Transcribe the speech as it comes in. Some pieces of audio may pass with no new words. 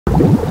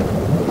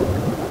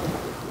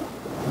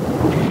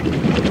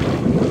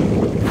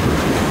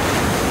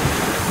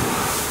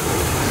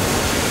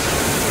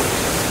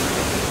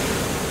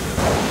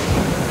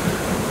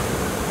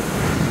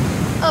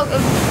Oh,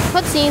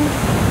 cutscene.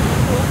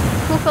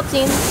 Cool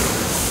cutscene.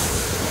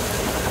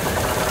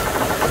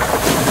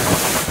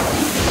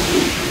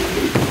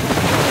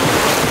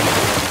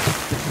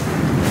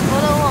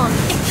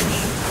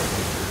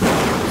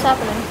 What's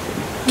happening?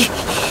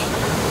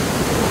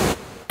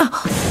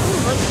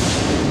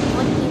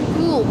 What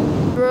cool,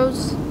 bros.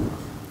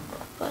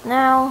 But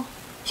now,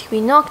 she can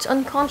be knocked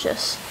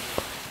unconscious.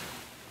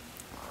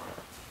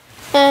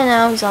 And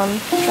now he's on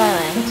dry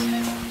land.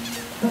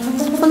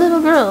 A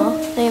little girl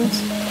named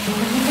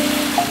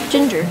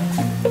Ginger.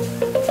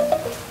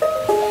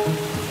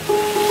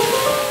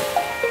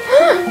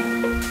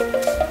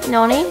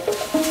 Nani?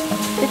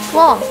 It's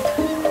Long.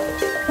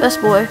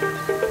 Best boy.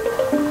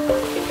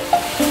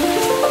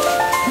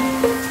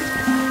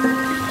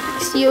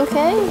 Is he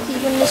okay? Is he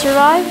gonna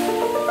survive?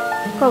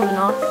 Probably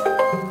not.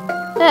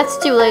 That's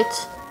too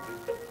late.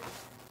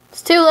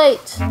 It's too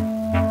late.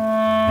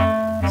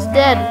 It's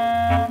dead.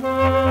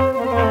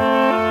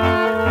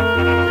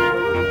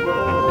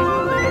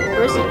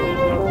 Where is he?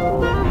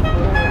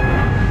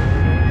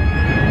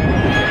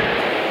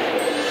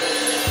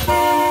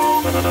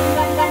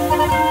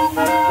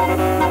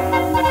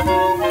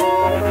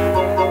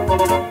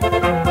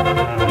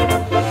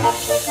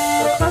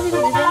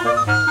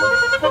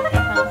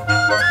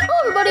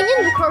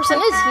 Carson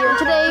is here, and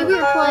today we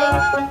are playing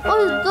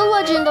The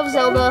Legend of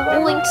Zelda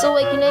Link's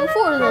Awakening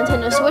for the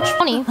Nintendo Switch.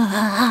 Funny.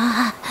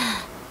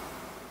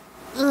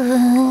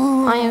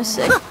 I am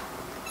sick.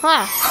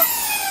 Ah.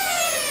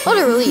 What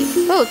a relief.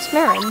 Oh, it's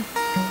Marin.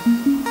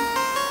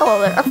 Hello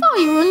there. I thought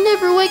you would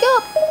never wake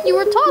up. You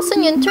were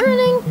tossing and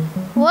turning.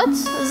 What?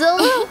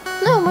 Zelda?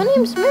 No, my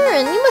name's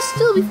Marin. You must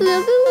still be feeling a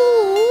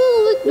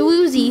little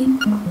woozy.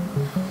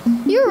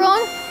 You're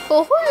on a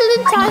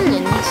Hoyland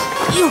Island.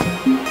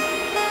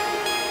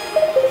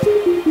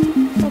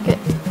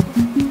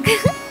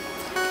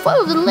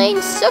 Follow the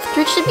lane south to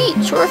reach the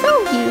beach, or I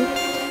found you.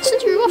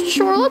 Since you're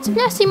offshore, lots of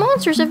nasty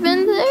monsters have been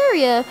in the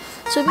area,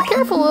 so be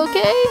careful,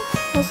 okay?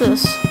 What's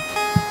this?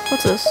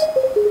 What's this?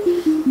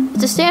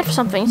 It's a stand for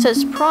something. It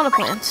says piranha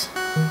plant.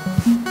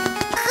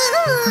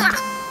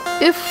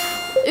 Oof.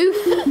 Oof.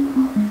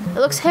 It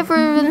looks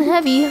heavier than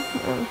heavy.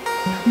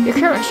 Your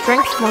current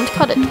strength won't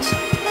cut it.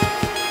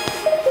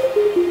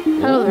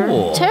 Hello there.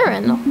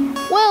 Terran.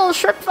 Well,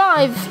 Shrek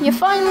 5, you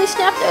finally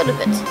snapped out of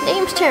it.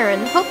 Name's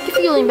Terran. Hope you're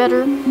feeling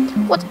better.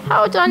 What?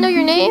 How did I know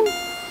your name?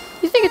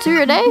 You think it's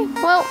weird, eh?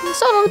 Well,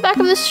 it's not on the back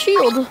of this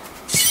shield. You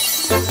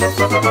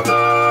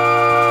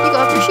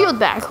got your shield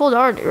back. Hold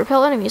R to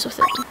repel enemies with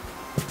it.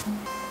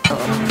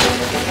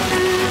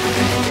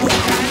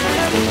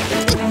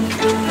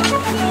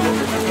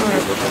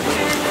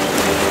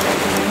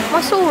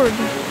 My sword.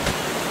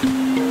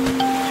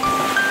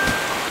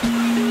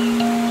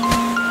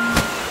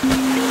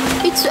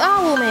 It's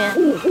Owl Man.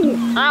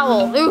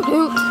 Owl, hoot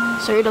hoot.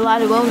 So you're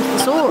delighted to go with the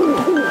sword.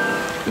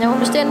 Now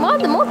understand why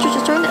the monsters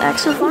have turned to act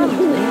so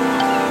violently.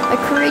 A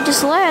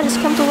courageous lad has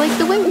come to wake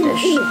the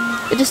windfish.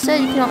 It is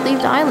said you cannot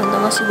leave the island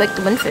unless you wake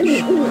the windfish.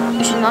 You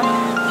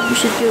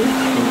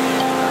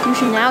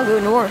should now go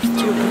north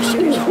to the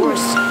mysterious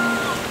forest.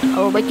 I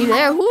will wake you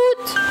there.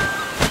 Hoot!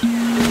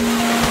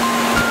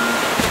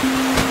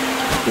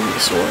 Give me the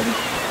sword.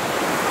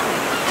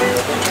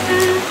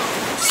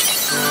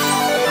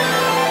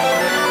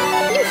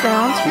 You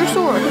found your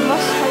sword. It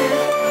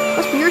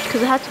must be yours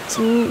because it has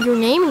your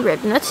name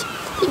engraved in it.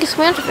 You can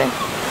swing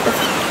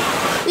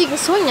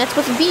it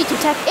with a B to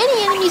attack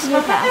any enemies in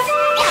your path.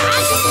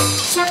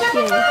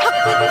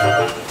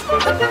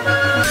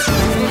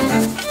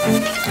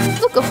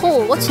 Look, a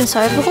hole. What's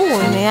inside the hole,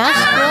 you may ask?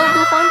 Well,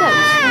 we'll find out.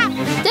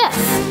 Death.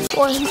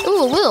 Or,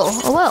 ooh, a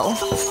well.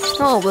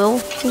 Oh, a well.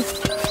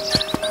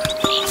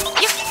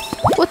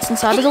 What's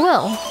inside of the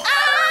well?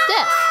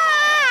 Death.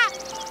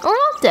 Or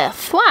not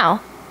death.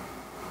 Wow.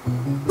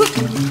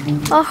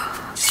 A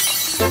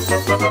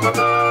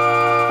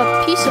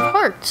piece of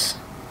hearts.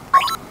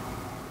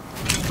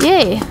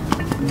 Yay.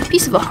 A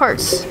piece of a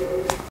heart.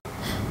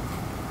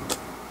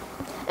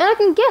 And I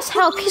can guess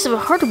how a piece of a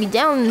heart would be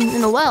down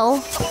in a well.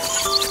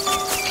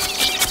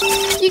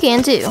 You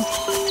can too.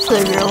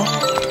 Clear girl.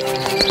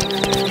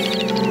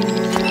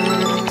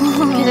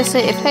 As I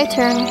say, if I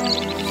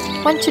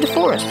went to the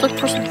forest, looked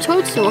for some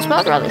toadstools, but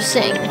I'd rather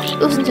sing.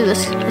 Listen to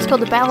this. It's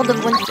called the Ballad of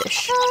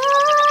Windfish.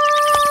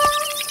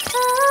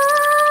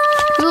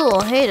 Cool,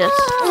 hate it.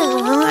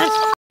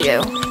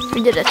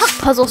 We did it.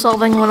 Puzzle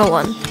solving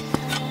 101.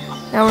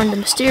 Now we're in the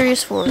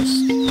mysterious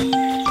forest.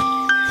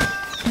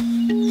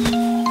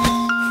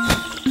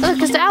 Look,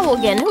 it's the owl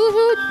again. Hoot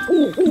hoot!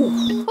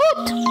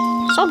 Hoot!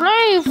 So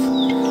brave!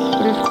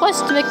 It is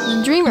quest to make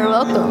the dreamer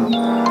welcome to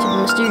the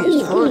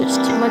mysterious forest.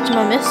 Much of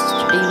my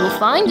mystery you will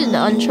find in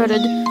the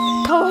uncharted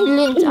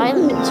Hoyland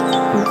Island.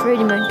 I'm afraid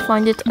you might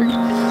find it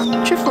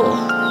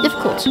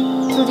difficult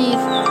to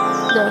leave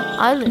the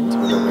island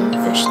where the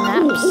windfish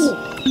naps.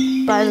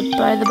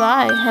 by the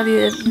by, have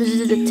you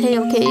visited the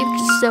Tail Cave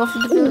just south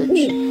of the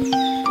village?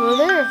 Go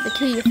there. The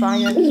key you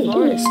find in the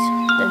forest.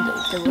 Then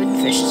the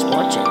windfish is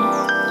watching.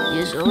 He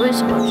is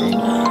always watching.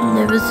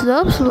 Never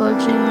stops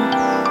watching.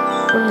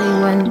 Only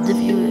when the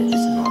viewer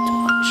is not to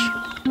watch.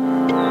 You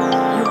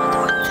are the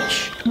windfish.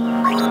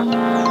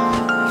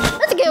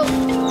 Let's go.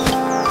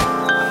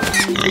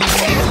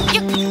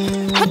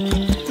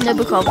 No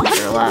book copies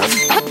are allowed.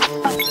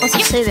 Unless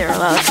they say they're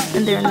allowed,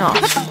 and they're not.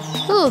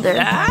 Hello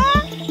there.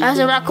 As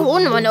a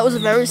raccoon, my nose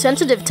is very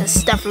sensitive to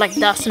stuff like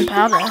dust and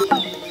powder.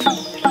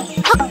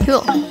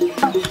 Cool.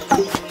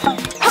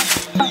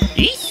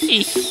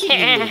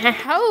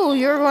 Oh,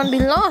 you're going to be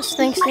lost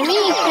thanks to me.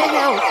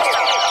 Oh,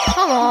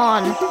 come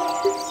on.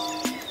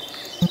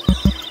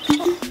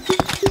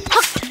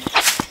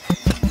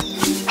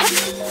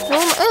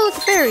 Oh, look, a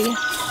fairy.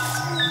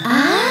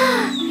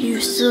 You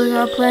still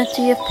got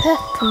plenty of pep.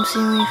 Come see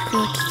me if you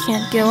feel like you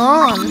can't go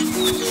on.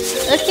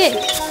 Okay.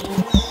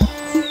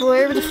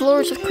 Wherever the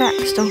floors have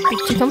cracks, don't be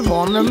too comfortable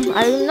on them.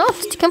 I'm not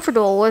too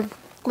comfortable with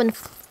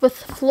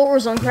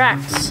floors on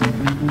cracks. Oh,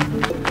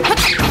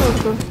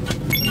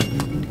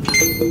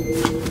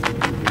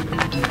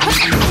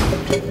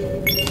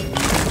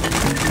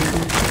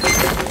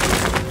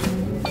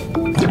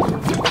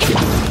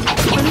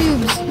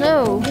 noobs,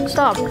 no,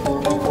 stop.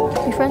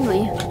 Be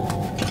friendly.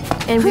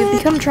 And we've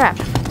become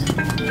trapped.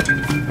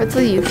 Let's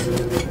leave.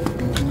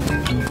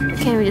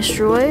 Can we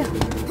destroy?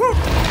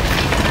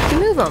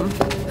 Remove them.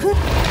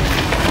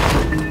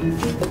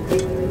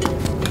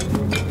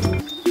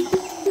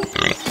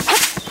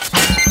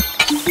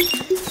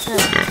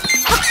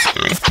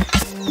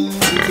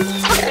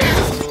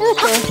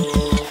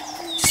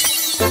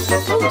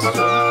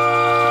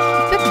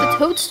 Pick the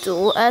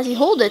toadstool. As you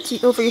hold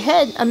it over your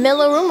head, a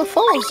mellow aroma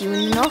follows you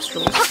in your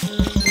nostrils.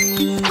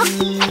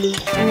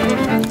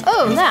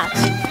 Oh, that.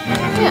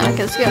 Yeah,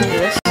 okay, let's go into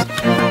this.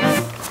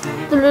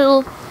 The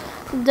little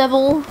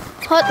devil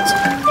hut.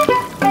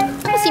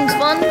 That seems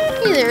fun.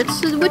 Hey there, it's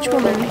the witch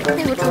woman.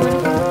 Hey, witch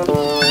woman.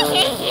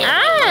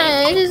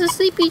 Ah, it is a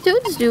sleepy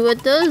toadstool.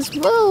 It does,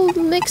 well,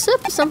 mix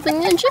up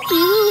something and chippy.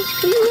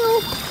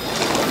 Well.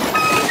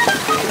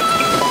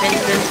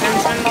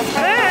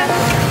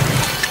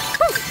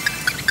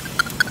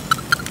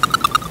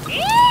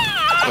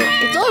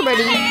 It's all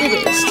ready. It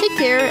is. Take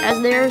care, as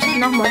there's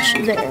not much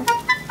there.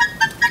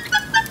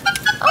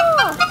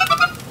 Oh!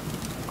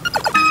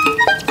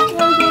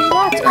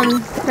 What is that,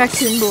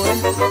 raccoon boy?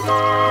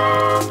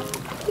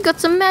 You got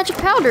some magic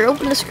powder.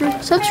 Open the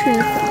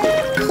subscreen.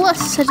 Plus,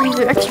 set to use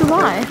your extra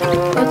Y.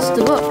 That's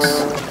the books.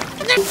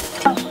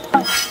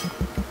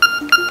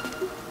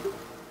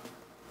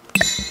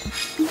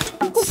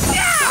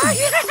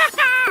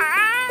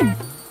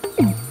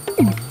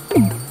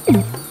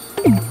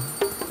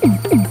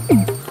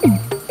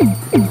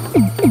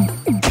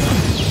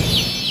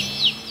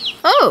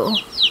 Oh.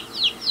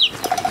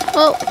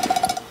 Well.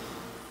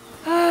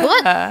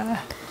 What?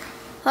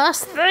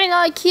 Last thing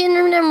I can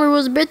remember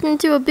was bitten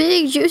into a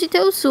big juicy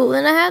toadstool,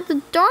 and I had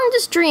the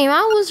darndest dream.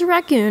 I was a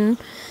raccoon.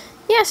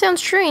 Yeah, sounds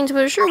strange,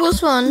 but it sure was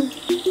fun.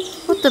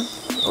 What the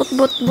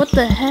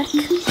heck?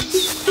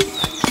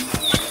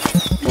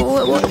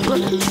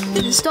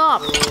 What?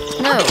 Stop!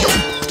 No.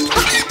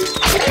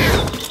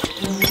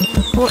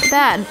 What?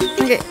 Bad.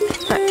 Okay,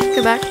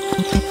 go back.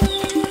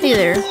 Hey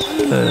there.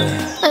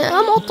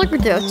 I'm all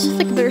tuckered out. I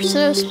think I better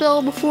set a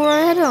spell before I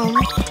head home.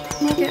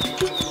 Okay.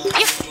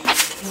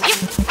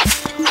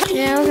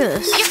 Yeah, look at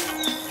this.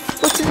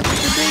 What's in the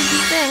crazy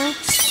thing?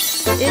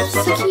 It's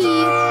the key.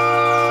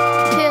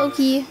 Tail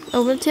key.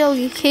 Open the tail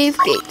key. Cave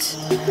gate.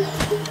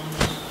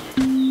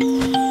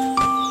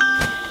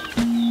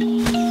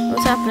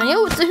 What's happening?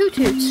 Oh, it's the Hoot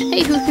Hoots.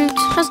 Hey, Hoot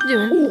Hoots. How's it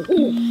doing?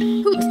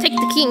 Hoots, take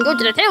the key and go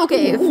to the tail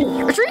cave.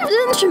 Retrieve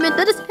the instrument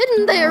that is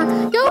hidden there.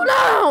 Go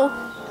now!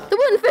 The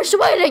windfish is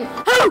waiting!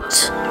 Hoot!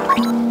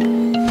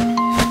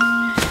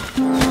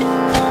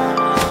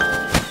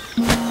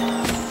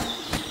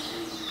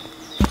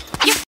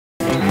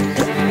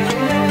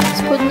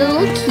 Let's put in the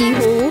little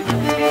keyhole.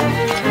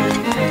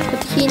 Put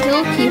the key into the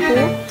little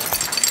keyhole.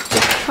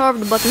 Just carve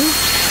the button.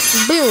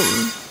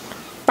 Boom!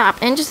 Pop,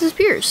 and it just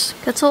disappears.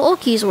 That's how all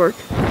keys work.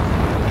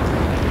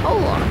 All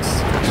locks.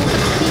 Put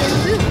the key in,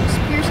 boom!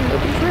 Disappears and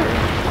opens forever.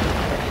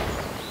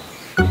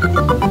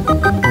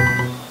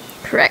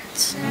 Correct.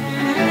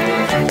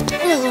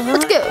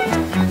 Let's go.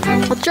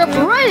 Let's jump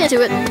right into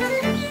it.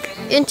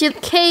 Into the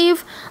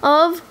Cave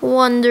of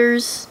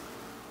Wonders.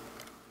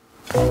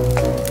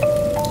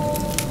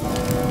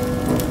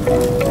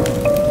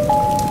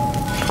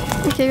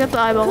 Okay, got the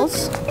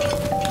eyeballs.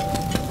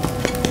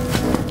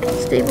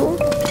 Stable.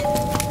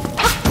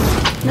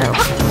 No.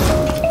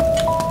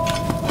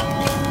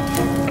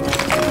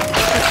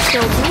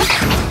 Skeletons.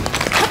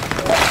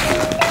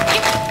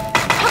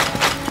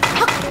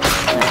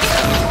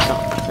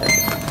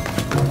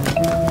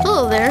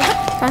 Hello there.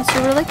 Fancy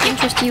would like to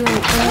interest you in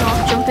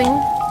off jumping.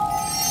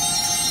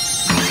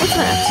 What's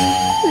that?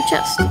 Ooh,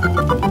 chest.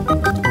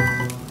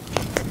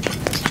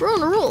 We're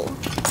on a roll.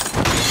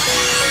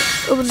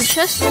 Open the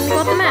chest and we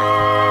got the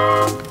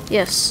map.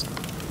 Yes.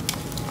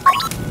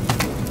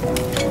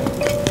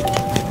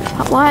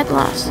 Why at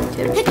last?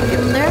 Okay, we can get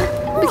him there.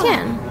 We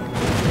can.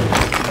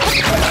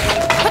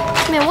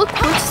 Man, what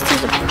coincidence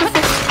is a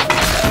perfect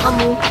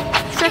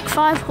Shrek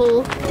 5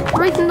 hole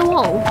right in the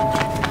wall?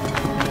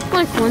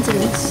 What a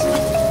coincidence.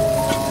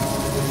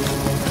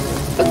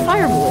 Big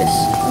fire boys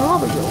and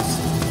lava girls.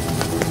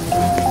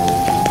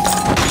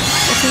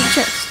 What's in the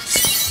chest?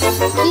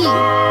 Key.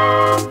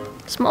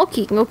 Small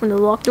key can open the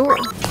locked door.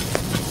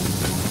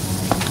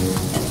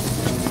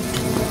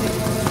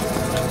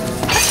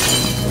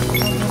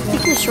 You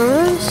can destroy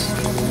those?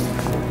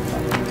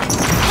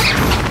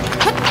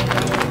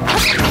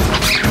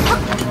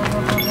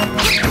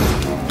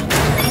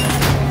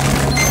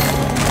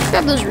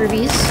 Grab those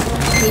rubies.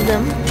 Need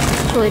them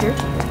for later.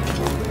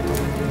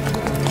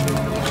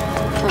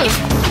 Oh.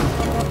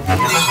 And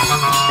I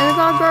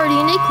got a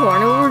guardian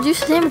acorn. It will reduce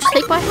the damage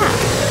take by half.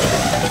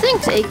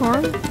 Thanks,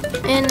 acorn.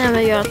 And then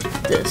I got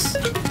this.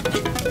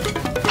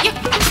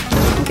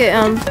 Okay, I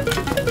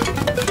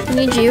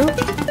need you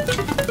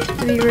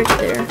to be right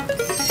there.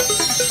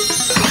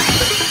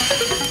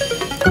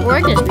 Or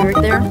I can just be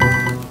right there.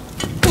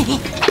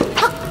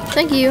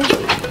 Thank you.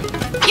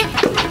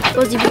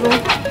 Fuzzy people.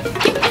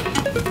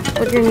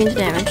 What green means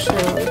damage, so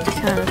it's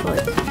kind of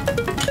like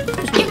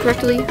just move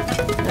correctly. No.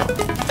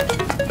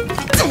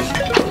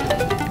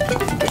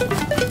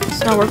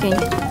 It's not working.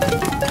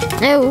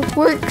 No,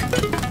 work!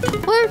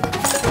 Work!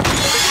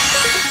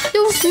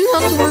 Don't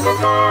not work.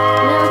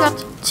 Now I got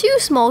 2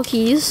 small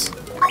keys.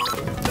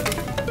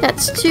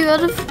 That's 2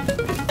 out of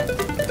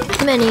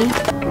many.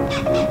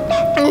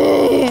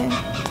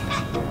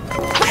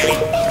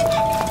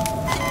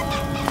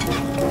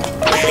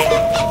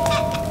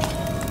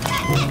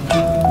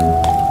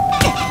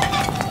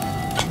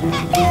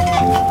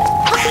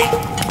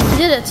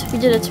 We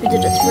did it.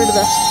 We're the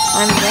best.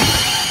 I'm the best.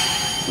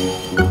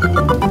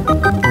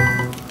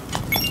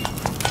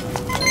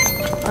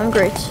 I'm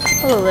great.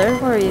 Hello there,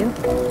 where are you?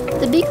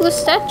 The beakless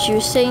statue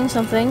is saying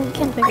something.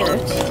 Can't make it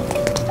out.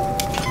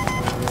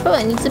 Oh,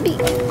 it needs a beak.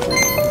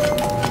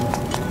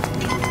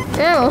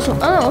 Yeah,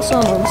 I'm also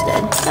on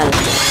Homestead. That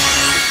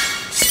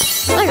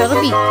is good. I got a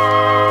beak.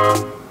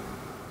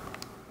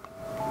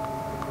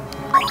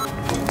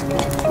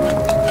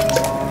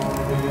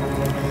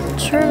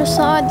 Turn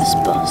aside the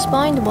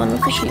spined one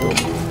with the shield.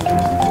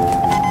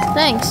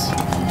 Thanks. I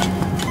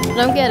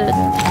don't get it.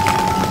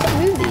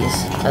 Move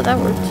these. Oh, that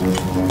worked.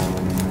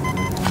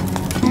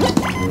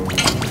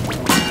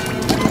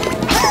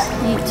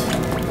 Neat.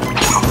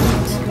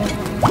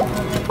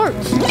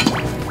 Hearts.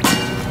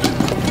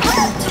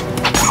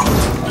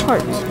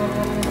 Heart.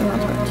 Not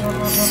heart.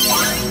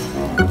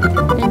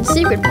 And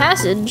secret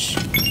passage.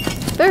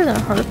 It's better than a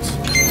heart.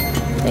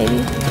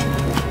 Maybe.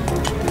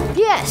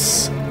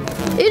 Yes!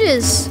 It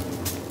is!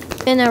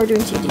 And now we're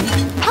doing TD.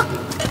 How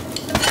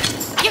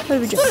do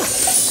we jump?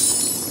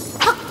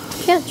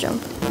 Can't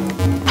jump.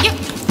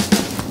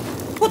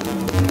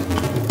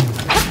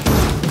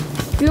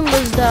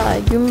 Goombas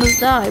die. Goombas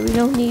die. We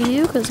don't need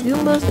you because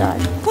Goombas die.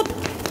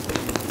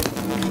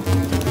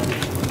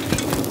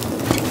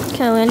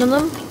 Can I land on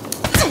them?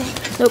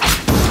 Nope.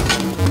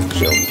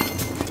 Shield.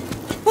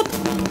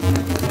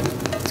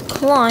 Let's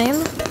climb.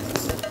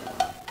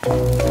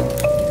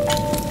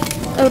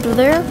 Over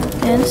there.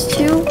 And it's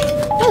 2.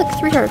 Oh, look,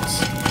 3 hearts.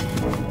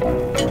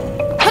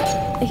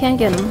 I can't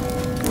get them.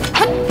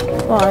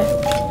 Why?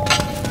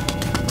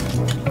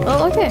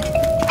 Oh, okay.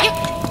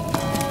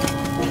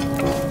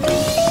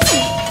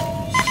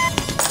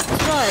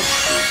 Survive.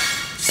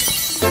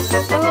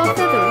 Oh, well,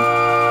 feather.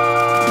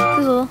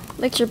 This will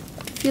make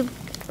your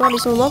body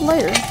so a lot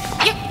lighter.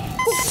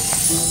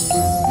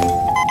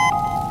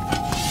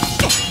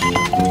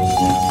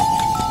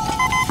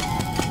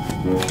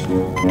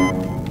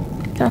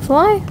 Can I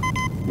fly?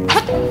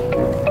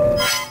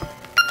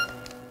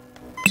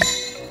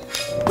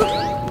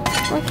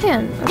 I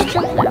can. I can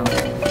jump now.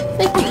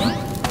 Thank you.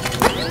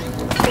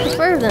 It's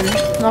better than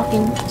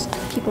knocking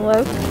people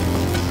out.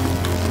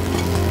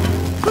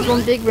 There's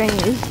one big ring.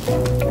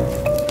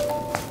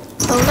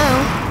 Oh no.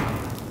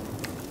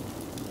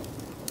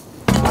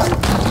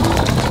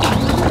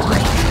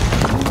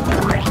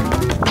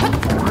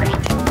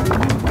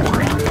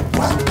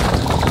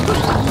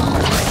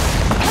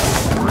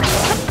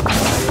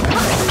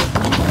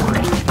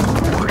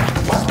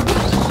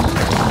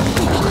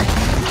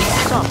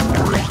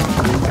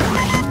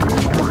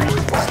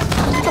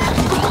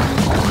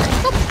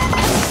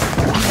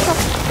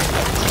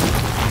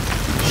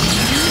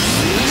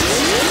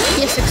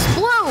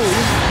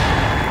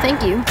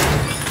 Thank you.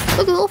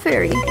 Look, a little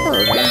fairy.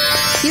 Hello there.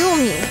 Heal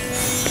me.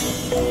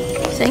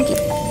 Thank you.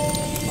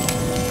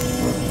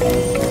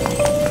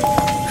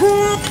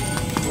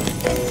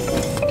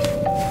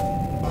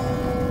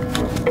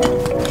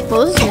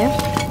 Well, this is new.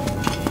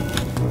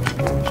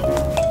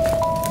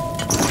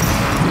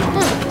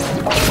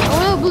 Oh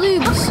no,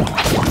 bloobs!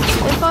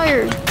 They're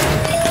fired.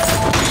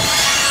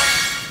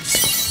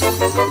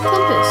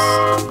 Compass.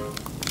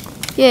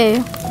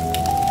 Yay.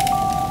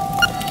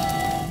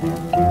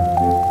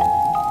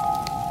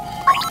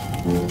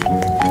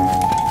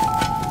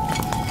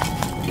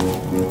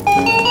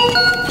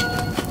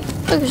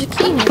 Look, there's a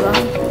key nearby.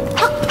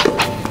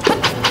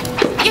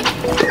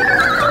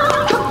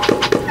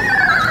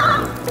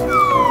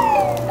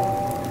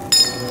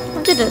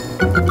 I did it.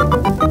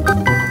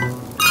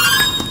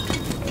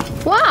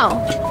 Wow!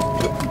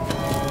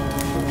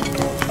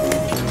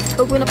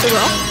 Open up the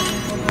well.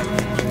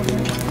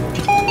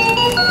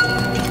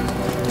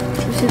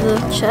 You see the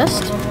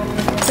chest?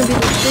 It's gonna be the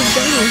big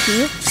diamond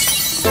key.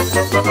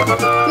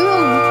 You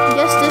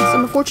guessed it,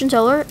 I'm a fortune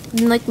teller.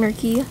 Nightmare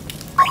key.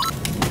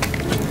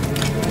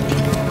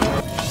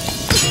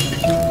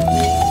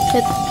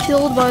 Get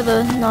killed by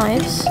the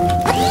knives.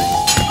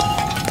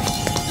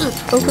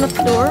 Open up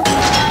the door.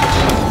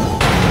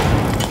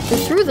 Go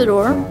through the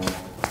door.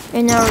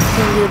 And now it's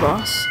gonna be the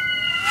boss.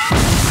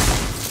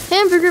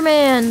 Hamburger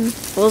Man!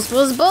 Buzz,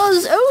 buzz,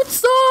 buzz!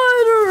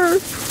 Outsider!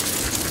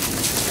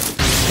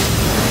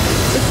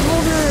 It's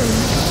modern!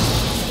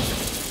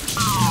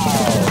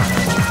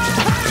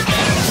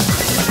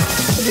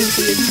 It is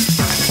good.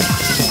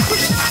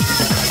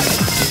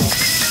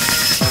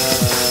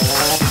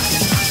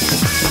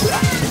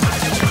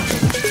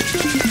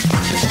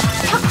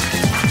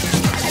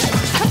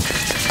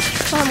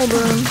 Camel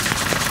burn.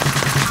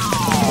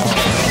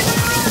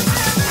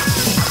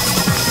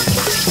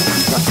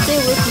 Stay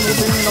away from me,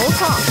 but no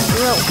talk,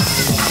 or else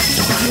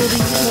you'll be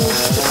told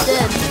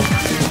dead.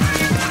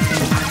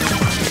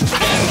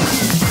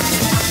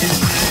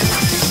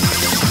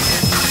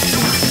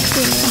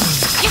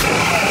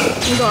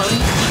 You got him.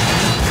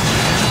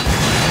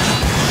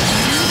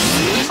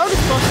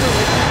 Hardest boss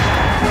ever.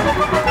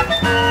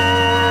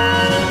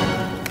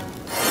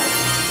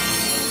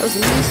 That was a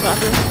knee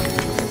slapper.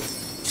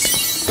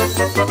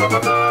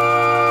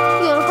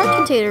 You got a heart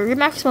container. Your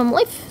maximum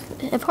life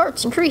if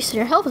hearts increase and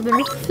your health has been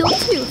refilled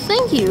too.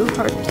 Thank you,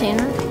 heart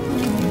container.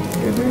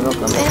 You're very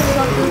welcome. And we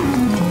got the...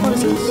 What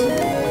is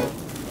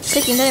this?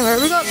 Taking anywhere.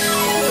 We got... the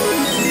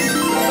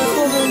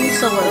full moon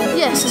cellar.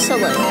 Yes, a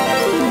cellar.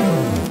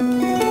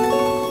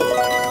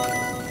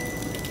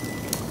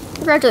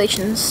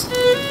 Congratulations.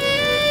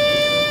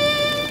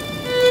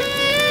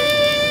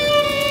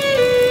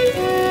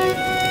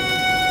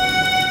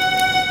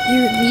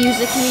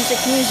 Music, music,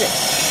 music.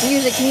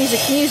 Music,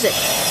 music, music.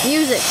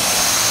 Music.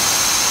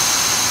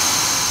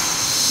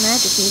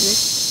 Magic music.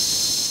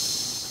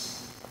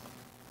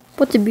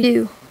 What did we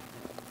do?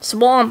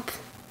 Swamp.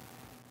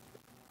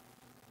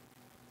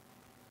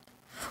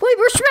 Wait,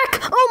 where's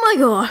Shrek? Oh my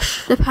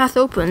gosh. The path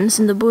opens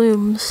and the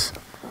blooms.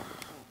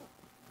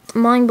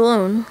 Mind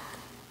blown.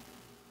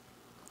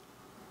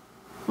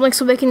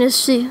 Link's Awakening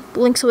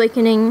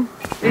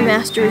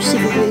Remastered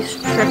Sequel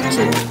Shrek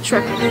 2,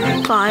 Shrek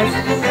 5,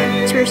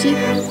 Conspiracy?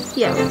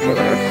 Yeah, okay,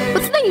 whatever.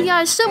 But thank you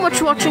guys so much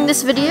for watching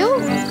this video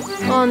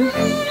on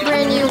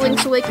brand new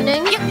Link's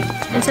Awakening,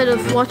 instead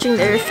of watching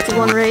the Area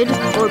 51 raid,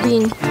 or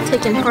being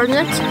taken part in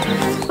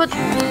it. But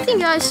thank you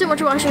guys so much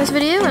for watching this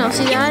video, and I'll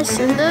see you guys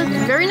in the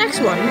very next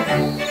one.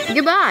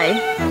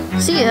 Goodbye.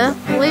 See ya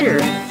later.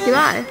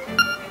 Goodbye.